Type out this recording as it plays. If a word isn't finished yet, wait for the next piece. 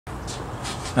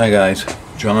Hi guys,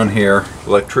 John here.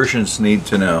 Electricians need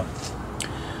to know.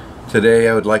 Today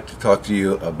I would like to talk to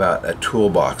you about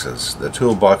toolboxes. The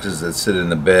toolboxes that sit in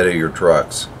the bed of your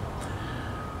trucks.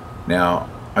 Now,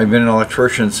 I've been an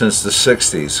electrician since the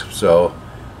 60s, so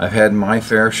I've had my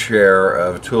fair share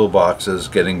of toolboxes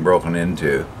getting broken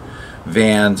into,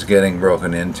 vans getting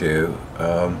broken into,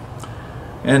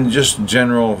 and just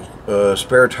general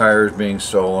spare tires being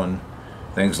stolen,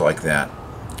 things like that.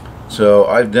 So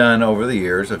I've done over the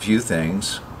years a few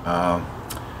things to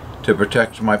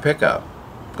protect my pickup,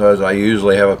 because I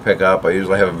usually have a pickup, I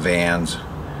usually have vans,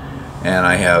 and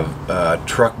I have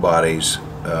truck bodies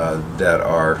that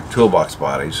are toolbox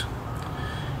bodies,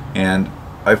 and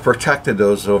I've protected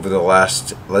those over the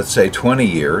last, let's say, 20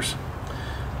 years,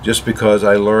 just because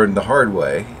I learned the hard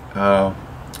way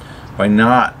by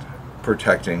not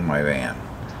protecting my van.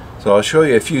 So I'll show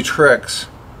you a few tricks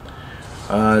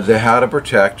to how to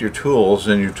protect your tools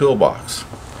in your toolbox.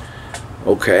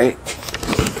 Okay,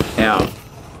 now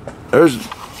there's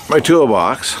my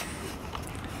toolbox.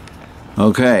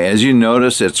 Okay, as you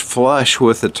notice, it's flush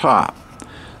with the top.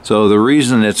 So the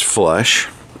reason it's flush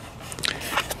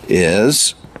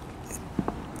is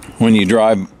when you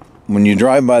drive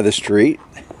by the street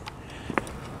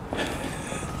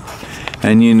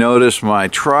and you notice my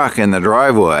truck in the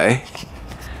driveway,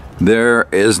 there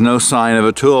is no sign of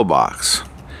a toolbox.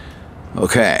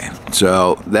 Okay,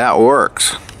 so that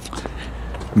works.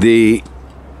 The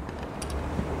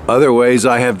other ways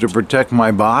I have to protect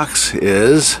my box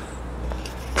is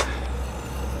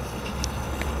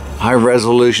high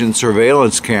resolution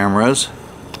surveillance cameras.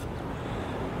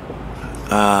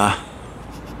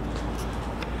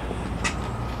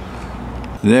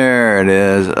 There it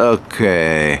is.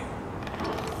 Okay,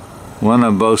 one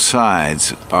on both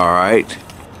sides. All right.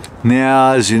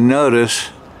 Now, as you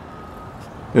notice,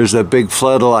 there's a big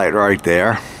floodlight right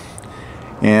there,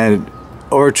 and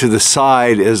over to the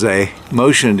side is a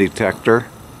motion detector.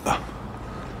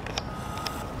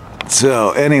 So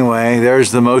anyway,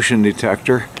 there's the motion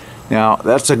detector. Now,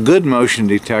 that's a good motion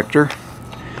detector.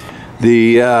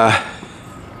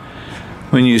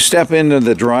 When you step into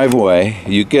the driveway,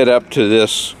 you get up to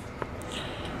this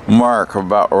mark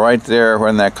about right there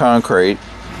in that concrete.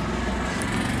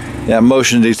 That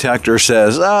motion detector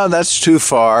says, "Oh, that's too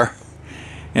far,"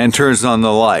 and turns on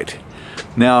the light.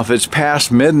 Now, if it's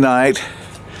past midnight,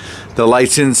 the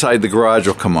lights inside the garage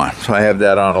will come on. So I have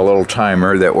that on a little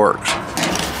timer that works.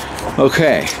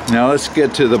 Okay, now let's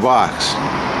get to the box.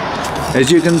 As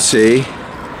you can see,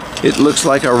 it looks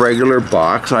like a regular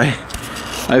box.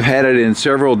 I've had it in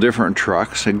several different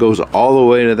trucks. It goes all the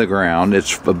way to the ground.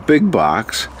 It's a big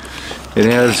box. It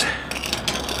has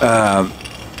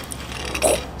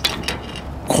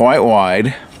quite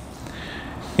wide,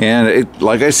 and it,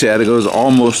 like I said, it goes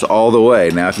almost all the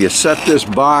way. Now, if you set this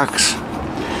box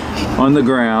on the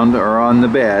ground or on the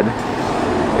bed,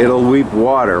 it'll weep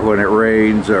water when it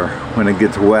rains or when it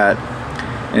gets wet,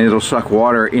 and it'll suck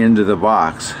water into the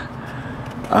box,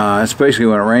 especially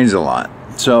when it rains a lot.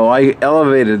 So I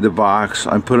elevated the box.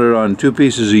 I put it on 2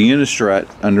 pieces of unistrut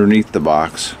underneath the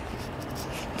box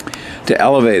to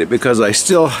elevate it, because I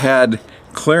still had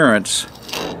clearance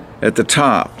at the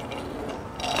top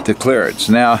to clearance.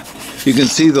 Now, you can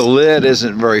see the lid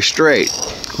isn't very straight.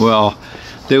 Well,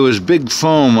 there was big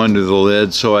foam under the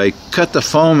lid, so I cut the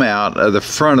foam out of the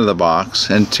front of the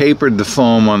box and tapered the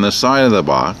foam on the side of the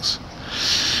box,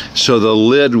 so the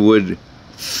lid would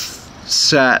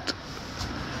set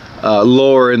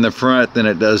lower in the front than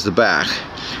it does the back.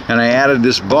 And I added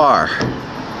this bar,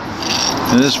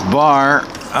 and this bar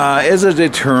is a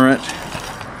deterrent.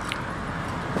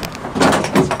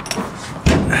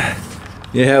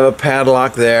 You have a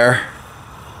padlock there,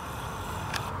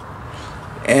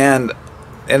 and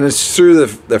it's through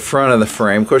the front of the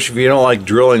frame. Of course, if you don't like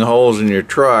drilling holes in your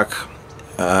truck,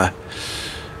 I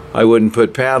wouldn't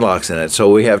put padlocks in it. So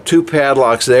we have 2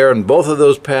 padlocks there, and both of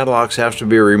those padlocks have to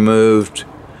be removed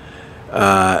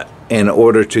in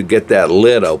order to get that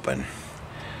lid open.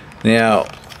 Now,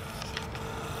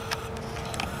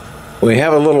 we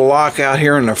have a little lock out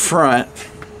here in the front.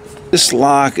 This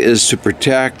lock is to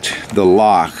protect the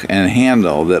lock and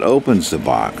handle that opens the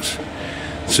box.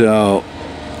 So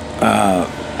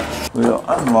we'll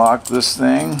unlock this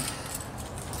thing.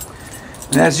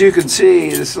 And as you can see,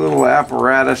 this little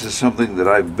apparatus is something that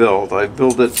I've built. I've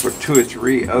built it for 2 or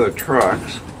 3 other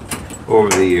trucks over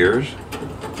the years.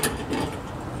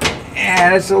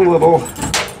 And it's a little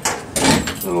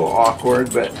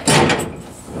awkward, but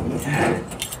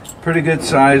pretty good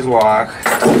size lock.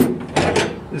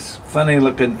 This funny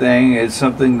looking thing is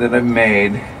something that I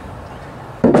made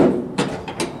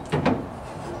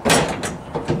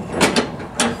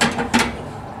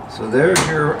So there's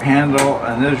your handle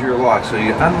and there's your lock. So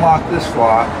you unlock this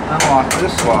lock,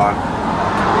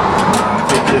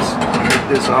 take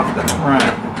this off the front.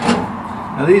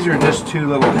 Now these are just two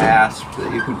little hasps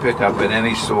that you can pick up at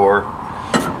any store.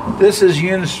 This is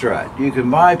Unistrut. You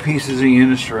can buy pieces of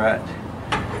Unistrut.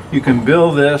 You can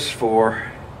build this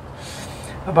for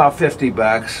about 50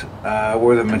 bucks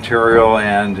worth of material,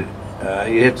 and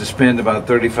you have to spend about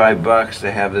 35 bucks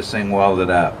to have this thing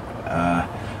welded up.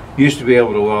 Used to be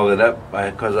able to weld it up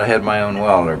because I had my own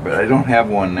welder, but I don't have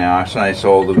one now, so I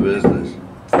sold the business.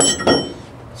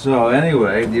 So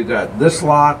anyway, you got this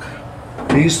lock,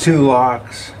 these two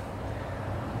locks,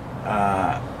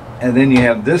 and then you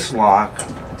have this lock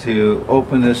to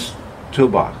open this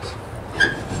toolbox.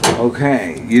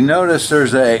 Okay, you notice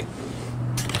there's a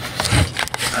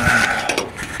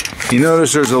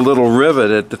little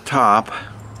rivet at the top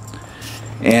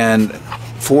and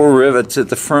 4 rivets at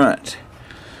the front.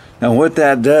 Now what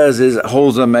that does is it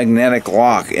holds a magnetic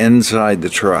lock inside the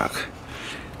truck.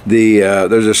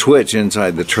 There's a switch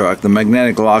inside the truck. The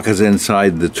magnetic lock is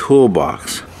inside the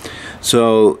toolbox.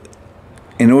 So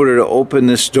in order to open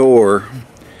this door,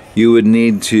 you would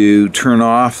need to turn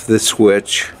off the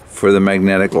switch for the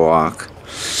magnetic lock.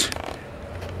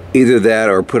 Either that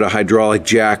or put a hydraulic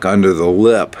jack under the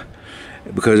lip,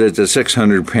 because it's a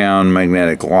 600-pound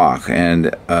magnetic lock,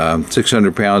 and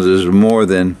 600 pounds is more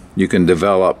than you can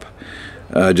develop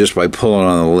just by pulling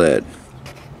on the lid.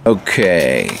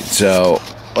 Okay, so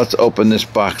let's open this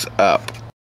box up.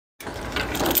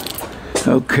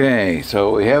 Okay,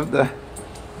 so we have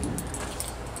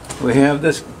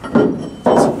this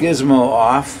gizmo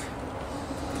off.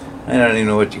 I don't even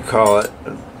know what you call it,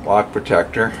 lock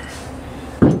protector.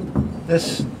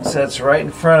 This sits right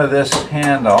in front of this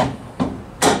handle.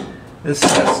 This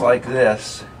sits like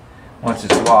this once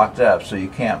it's locked up, so you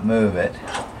can't move it.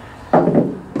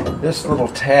 This little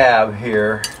tab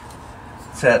here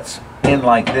sets in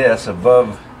like this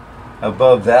above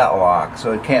that lock,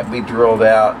 so it can't be drilled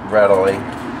out readily.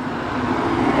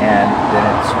 And then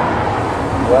it's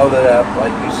welded up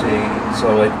like you see,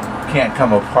 so it can't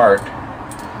come apart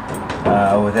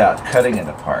without cutting it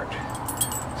apart.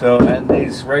 So, and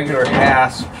these regular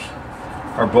hasps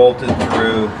are bolted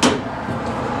through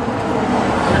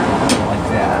like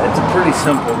that. It's a pretty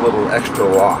simple little extra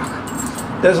lock.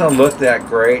 Doesn't look that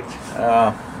great.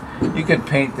 You could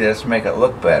paint this, make it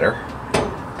look better,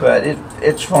 but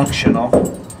it's functional.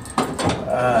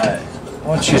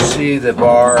 Once you see the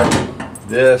bar,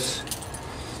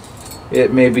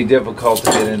 it may be difficult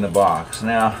to get in the box.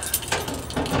 Now,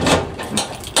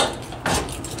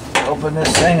 open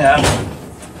this thing up.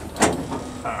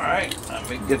 Alright, let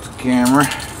me get the camera.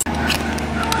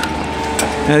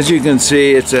 As you can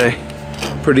see, it's a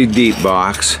pretty deep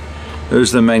box.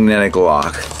 There's the magnetic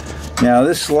lock. Now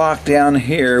this lock down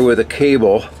here with a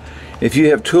cable, if you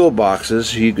have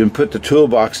toolboxes, you can put the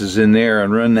toolboxes in there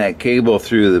and run that cable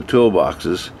through the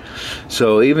toolboxes.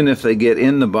 So even if they get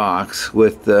in the box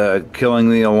with killing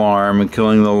the alarm and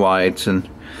killing the lights and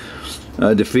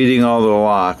defeating all the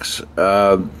locks,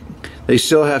 they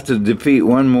still have to defeat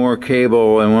one more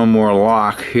cable and one more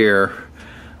lock here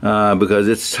because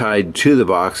it's tied to the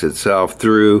box itself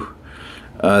through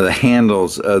the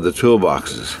handles of the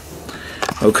toolboxes.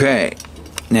 Okay,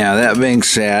 now that being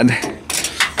said,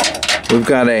 we've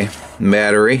got a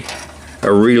battery,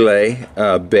 a relay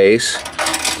base,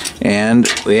 and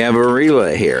we have a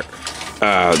relay here.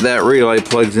 That relay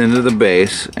plugs into the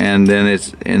base, and then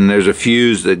there's a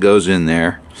fuse that goes in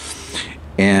there.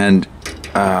 And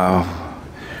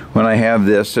when I have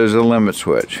this, there's a limit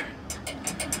switch.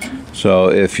 So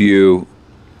if you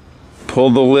pull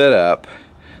the lid up,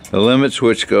 the limit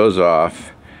switch goes off,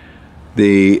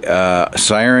 the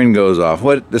siren goes off.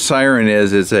 What the siren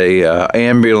is a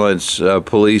ambulance,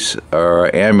 police or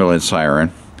ambulance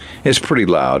siren. It's pretty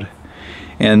loud.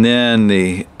 And then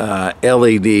the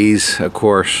LEDs, of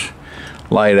course,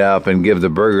 light up and give the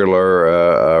burglar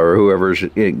or whoever's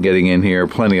getting in here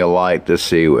plenty of light to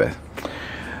see with.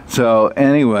 So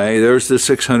anyway, there's the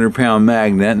 600-pound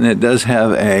magnet, and it does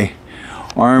have a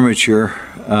armature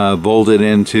bolted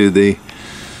into the...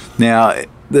 Now,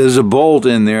 there's a bolt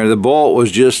in there. The bolt was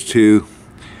just to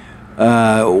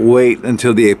wait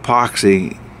until the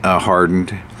epoxy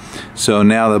hardened. So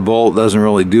now the bolt doesn't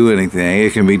really do anything.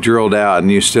 It can be drilled out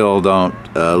and you still don't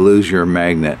lose your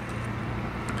magnet,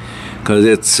 because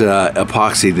it's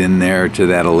epoxied in there to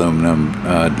that aluminum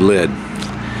lid.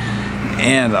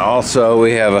 And also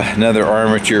we have another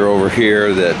armature over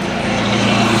here that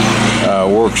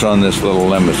works on this little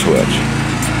limit switch.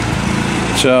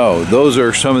 So those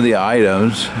are some of the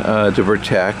items to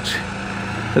protect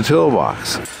the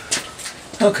toolbox.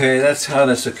 Okay, that's how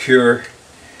to secure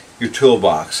your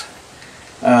toolbox.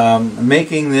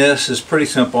 Making this is pretty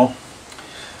simple.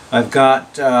 I've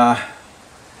got a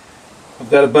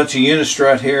bunch of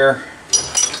unistrut here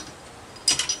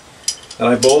that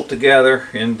I bolt together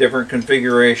in different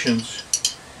configurations.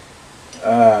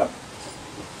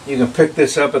 You can pick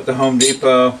this up at the Home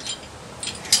Depot.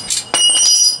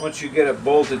 Once you get it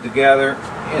bolted together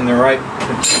in the right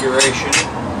configuration,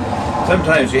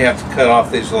 sometimes you have to cut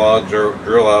off these logs or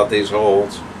drill out these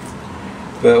holes.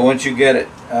 But once you get it,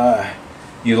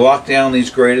 you lock down these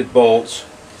braided bolts,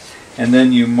 and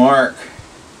then you mark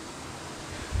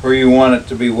where you want it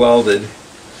to be welded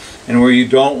and where you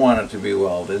don't want it to be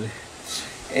welded,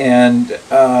 and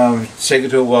take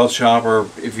it to a weld shop, or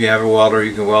if you have a welder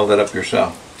you can weld it up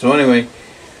yourself. So anyway,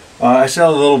 I saw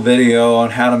a little video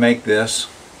on how to make this.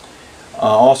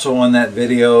 Also on that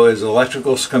video is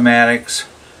electrical schematics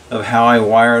of how I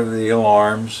wire the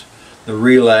alarms, the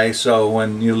relay, so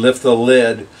when you lift the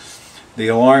lid the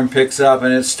alarm picks up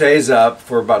and it stays up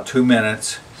for about 2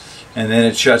 minutes and then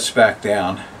it shuts back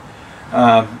down.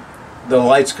 The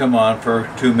lights come on for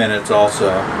 2 minutes also.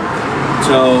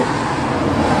 So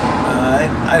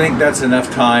I think that's enough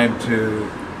time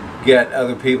to get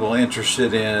other people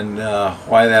interested in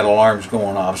why that alarm's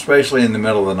going off, especially in the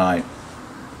middle of the night.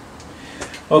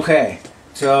 Okay,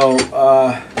 so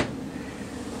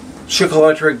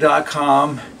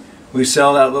ShookElectric.com, we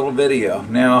sell that little video.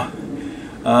 Now,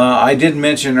 I did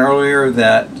mention earlier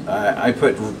that I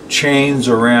put chains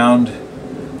around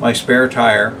my spare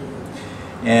tire,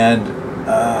 and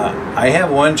I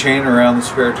have one chain around the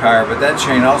spare tire, but that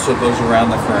chain also goes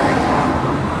around the frame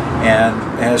and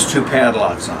has 2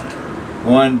 padlocks on it.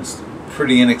 One's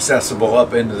pretty inaccessible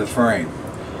up into the frame.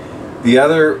 The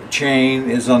other chain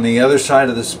is on the other side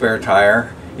of the spare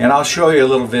tire, and I'll show you a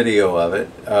little video of it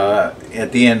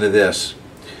at the end of this.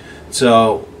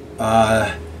 So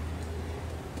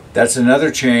that's another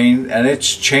chain, and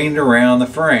it's chained around the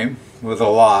frame with a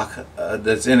lock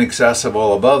that's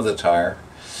inaccessible above the tire,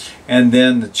 and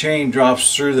then the chain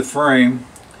drops through the frame.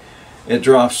 It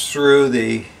drops through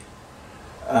the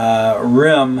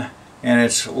rim, and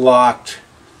it's locked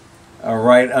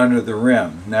right under the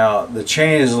rim. Now the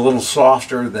chain is a little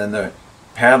softer than the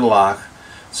padlock,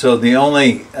 so the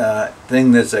only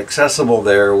thing that's accessible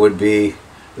there would be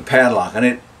the padlock,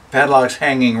 and padlock's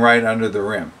hanging right under the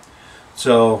rim.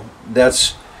 So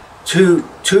that's two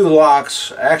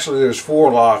locks. Actually there's 4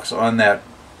 locks on that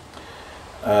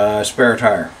spare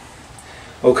tire.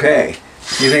 Okay,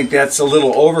 you think that's a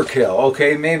little overkill?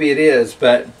 Okay, maybe it is,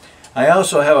 but I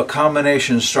also have a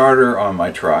combination starter on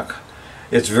my truck.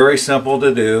 It's very simple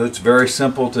to do, it's very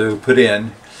simple to put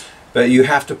in, but you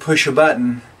have to push a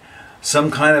button,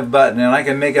 some kind of button, and I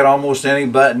can make it almost any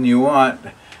button you want.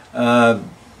 The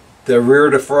rear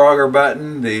defrogger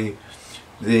button, the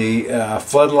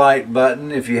floodlight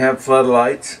button if you have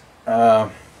floodlights, or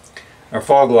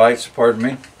fog lights, pardon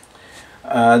me.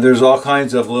 There's all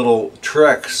kinds of little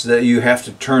tricks that you have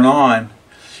to turn on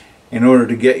in order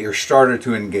to get your starter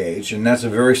to engage, and that's a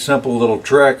very simple little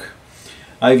trick.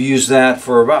 I've used that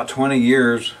for about 20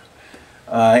 years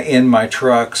in my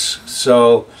trucks,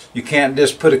 so you can't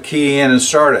just put a key in and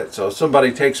start it. So if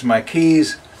somebody takes my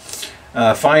keys,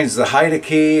 finds the hide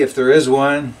key if there is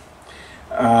one,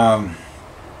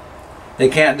 they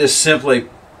can't just simply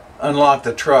unlock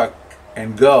the truck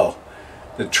and go.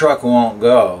 The truck won't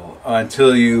go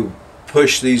until you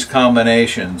push these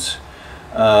combinations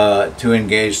to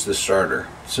engage the starter.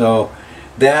 So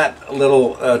that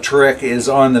little trick is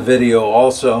on the video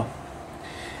also.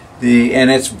 And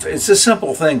it's a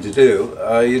simple thing to do.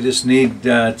 You just need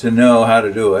to know how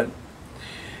to do it.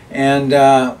 And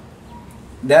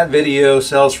that video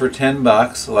sells for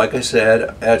 $10, like I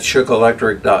said, at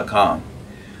ShookElectric.com.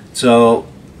 So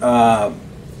I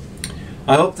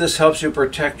hope this helps you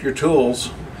protect your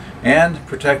tools and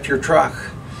protect your truck.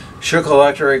 Shook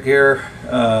Electric here,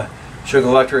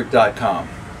 ShookElectric.com.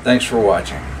 Thanks for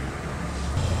watching.